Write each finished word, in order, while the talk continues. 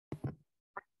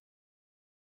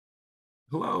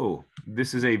Hello,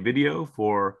 this is a video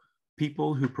for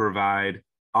people who provide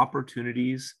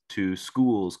opportunities to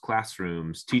schools,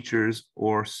 classrooms, teachers,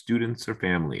 or students or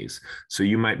families. So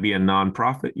you might be a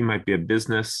nonprofit, you might be a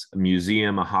business, a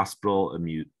museum, a hospital,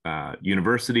 a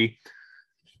university,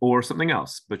 or something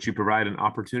else, but you provide an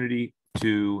opportunity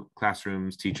to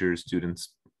classrooms, teachers,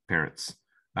 students, parents.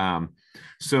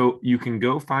 So you can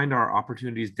go find our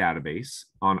opportunities database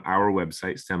on our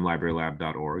website,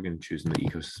 stemlibrarylab.org, and choosing the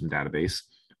ecosystem database,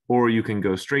 or you can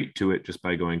go straight to it just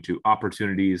by going to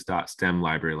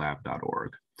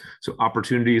opportunities.stemlibrarylab.org. So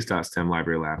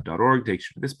opportunities.stemlibrarylab.org takes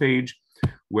you to this page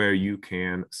where you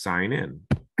can sign in.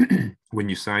 When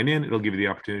you sign in, it'll give you the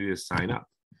opportunity to sign up.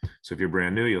 So if you're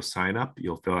brand new, you'll sign up,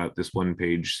 you'll fill out this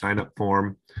one-page sign-up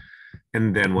form,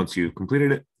 and then once you've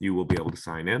completed it, you will be able to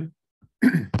sign in.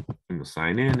 And you'll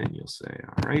sign in and you'll say,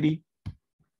 all righty.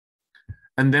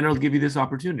 And then it'll give you this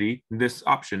opportunity, this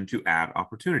option to add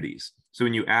opportunities. So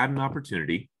when you add an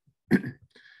opportunity,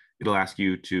 it'll ask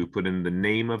you to put in the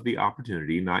name of the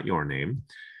opportunity, not your name.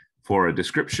 For a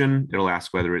description, it'll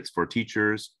ask whether it's for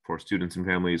teachers, for students and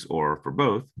families, or for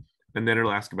both. And then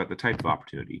it'll ask about the type of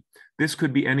opportunity. This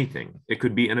could be anything. It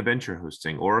could be an adventure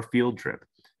hosting or a field trip.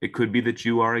 It could be that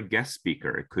you are a guest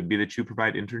speaker. It could be that you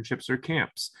provide internships or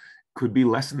camps. Could be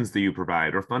lessons that you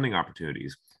provide or funding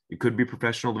opportunities. It could be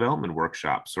professional development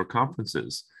workshops or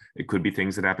conferences. It could be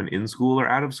things that happen in school or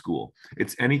out of school.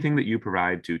 It's anything that you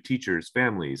provide to teachers,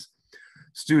 families,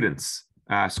 students,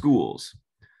 schools.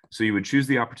 So you would choose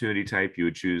the opportunity type, you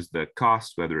would choose the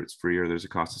cost, whether it's free or there's a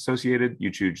cost associated.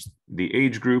 You choose the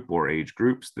age group or age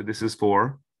groups that this is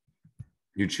for.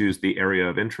 You choose the area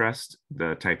of interest,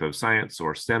 the type of science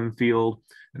or STEM field,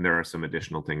 and there are some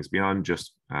additional things beyond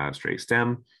just straight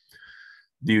STEM.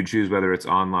 You choose whether it's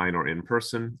online or in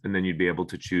person, and then you'd be able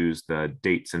to choose the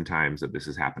dates and times that this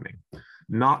is happening.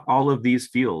 Not all of these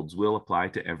fields will apply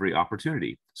to every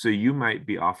opportunity. So you might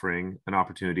be offering an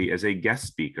opportunity as a guest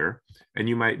speaker, and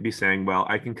you might be saying, well,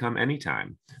 I can come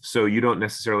anytime. So you don't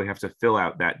necessarily have to fill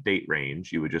out that date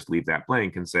range. You would just leave that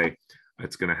blank and say,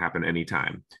 it's going to happen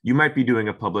anytime. You might be doing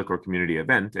a public or community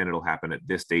event, and it'll happen at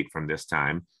this date from this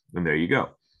time, and there you go.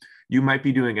 You might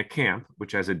be doing a camp,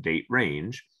 which has a date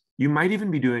range. You might even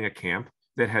be doing a camp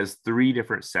that has 3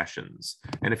 different sessions.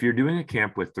 And if you're doing a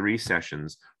camp with 3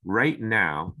 sessions, right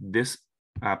now, this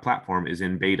platform is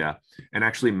in beta and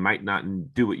actually might not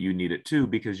do what you need it to,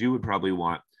 because you would probably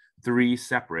want 3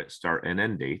 separate start and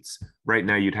end dates. Right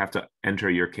now, you'd have to enter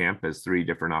your camp as 3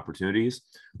 different opportunities,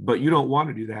 but you don't want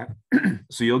to do that.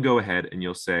 So you'll go ahead and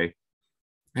you'll say,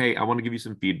 hey, I want to give you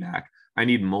some feedback. I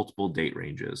need multiple date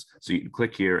ranges. So you can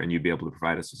click here and you'd be able to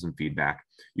provide us with some feedback.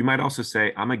 You might also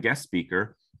say, I'm a guest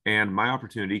speaker and my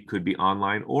opportunity could be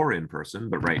online or in person,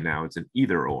 but right now it's an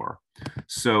either or.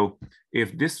 So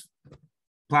if this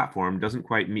platform doesn't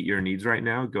quite meet your needs right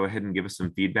now, go ahead and give us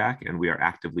some feedback and we are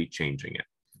actively changing it.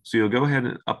 So you'll go ahead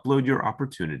and upload your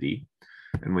opportunity.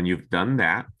 And when you've done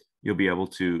that, you'll be able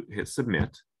to hit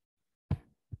submit,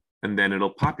 and then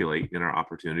it'll populate in our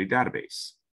opportunity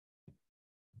database.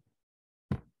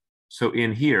 So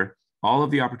in here, all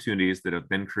of the opportunities that have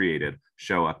been created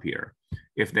show up here.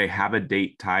 If they have a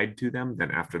date tied to them,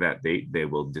 then after that date, they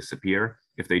will disappear.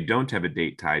 If they don't have a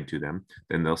date tied to them,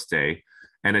 then they'll stay.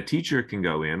 And a teacher can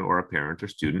go in, or a parent or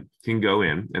student can go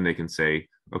in and they can say,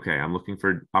 okay, I'm looking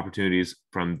for opportunities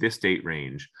from this date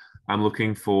range. I'm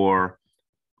looking for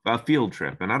a field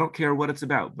trip, and I don't care what it's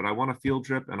about, but I want a field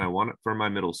trip and I want it for my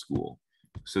middle school.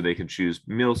 So they could choose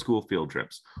middle school field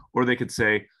trips, or they could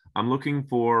say, I'm looking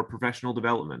for professional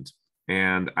development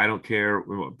and I don't care.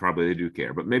 Well, probably they do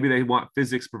care, but maybe they want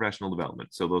physics professional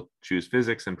development. So they'll choose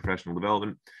physics and professional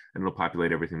development and it'll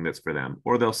populate everything that's for them.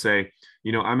 Or they'll say,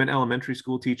 you know, I'm an elementary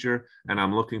school teacher and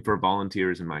I'm looking for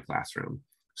volunteers in my classroom.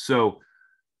 So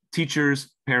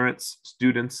teachers, parents,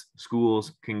 students,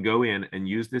 schools can go in and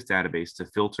use this database to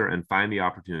filter and find the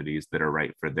opportunities that are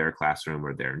right for their classroom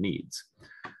or their needs.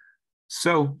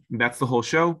 So that's the whole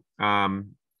show.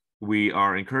 We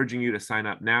are encouraging you to sign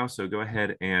up now. So go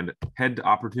ahead and head to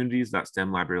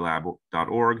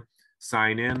opportunities.stemlibrarylab.org,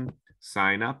 sign in,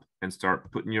 sign up, and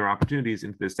start putting your opportunities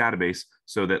into this database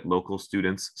so that local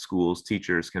students, schools,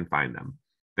 teachers can find them.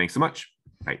 Thanks so much.